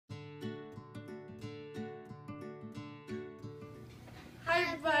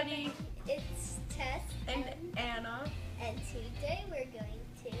everybody. It's Tess and Anna. And today we're going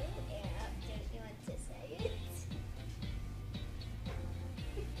to, Anna, don't you want to say it?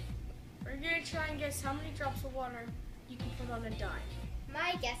 We're going to try and guess how many drops of water you can put on a dime.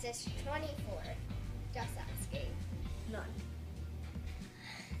 My guess is 24. Just asking. None.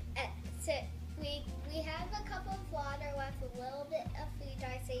 So we have a cup of water with a little bit of food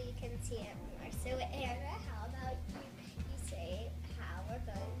dye so you can see it more. So Anna, how about you say how we're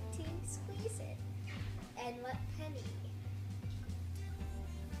going to squeeze it? And what penny?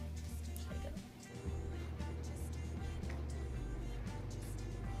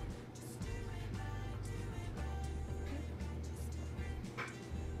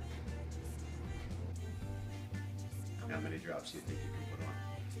 How many drops do you think you can put on?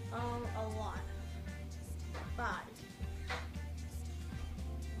 A lot. 5.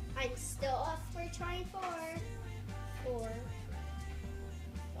 I'm still off for 24. 4,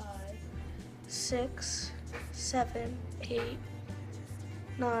 5, 6, 7, 8,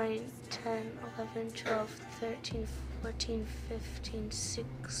 9, 10, 11, 12, 13, 14, 15,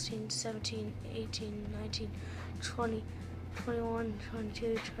 16, 17, 18, 19, 20, 21,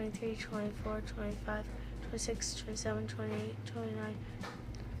 22, 23, 24, 25, 26, 27, 28, 29,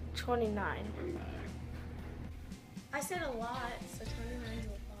 29. I said a lot, so 29 is a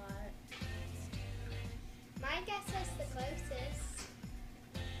lot. My guess is the closest.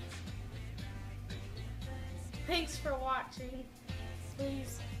 Thanks for watching.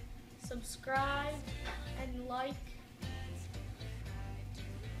 Please subscribe and like.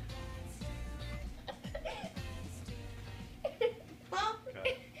 Okay.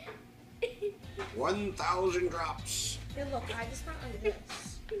 1,000 drops. Hey, look, I just went like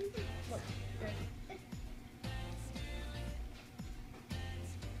this. Look, ready.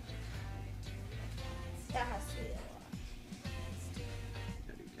 That has to be a lot.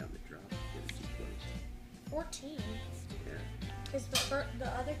 How do you count the drops? Get it too close. 14. Yeah. Because the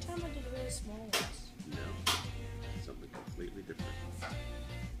other time I did really small ones. No. Something completely different.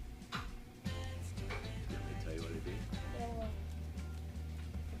 Let me tell you what I did. Yeah, well,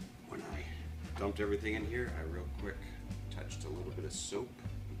 When I dumped everything in here, I real quick touched a little bit of soap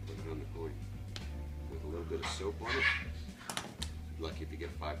and put it on the coin. With a little bit of soap on it, you're lucky if you get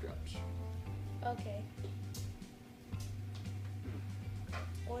 5 drops. okay.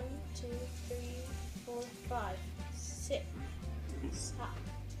 1, 2, 3, 4, 5, 6. Stop.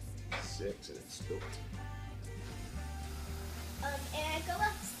 6 and it's spilt. And I go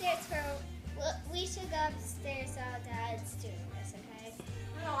upstairs we should go upstairs while Dad's doing this, okay?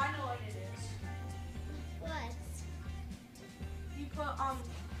 No, I know what it is. What? You put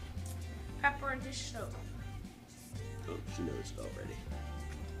pepper and dish soap. Oh, she knows already.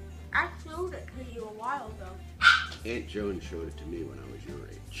 I showed it to you a while ago. Aunt Joan showed it to me when I was your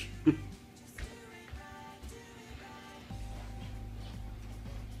age.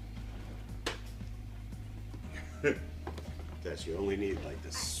 Tess, you only need like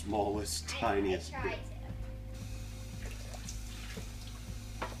the smallest, tiniest I tried bit.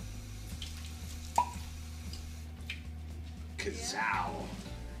 Kazow!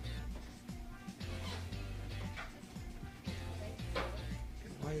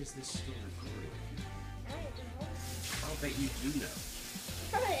 And why is this still recording? I'll bet you do know.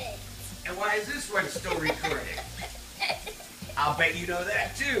 Good. And why is this one still recording? I'll bet you know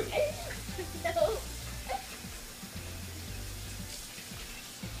that too. No.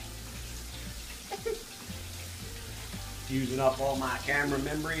 Using up all my camera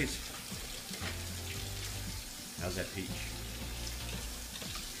memories. How's that peach?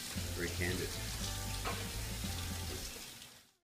 Very candid.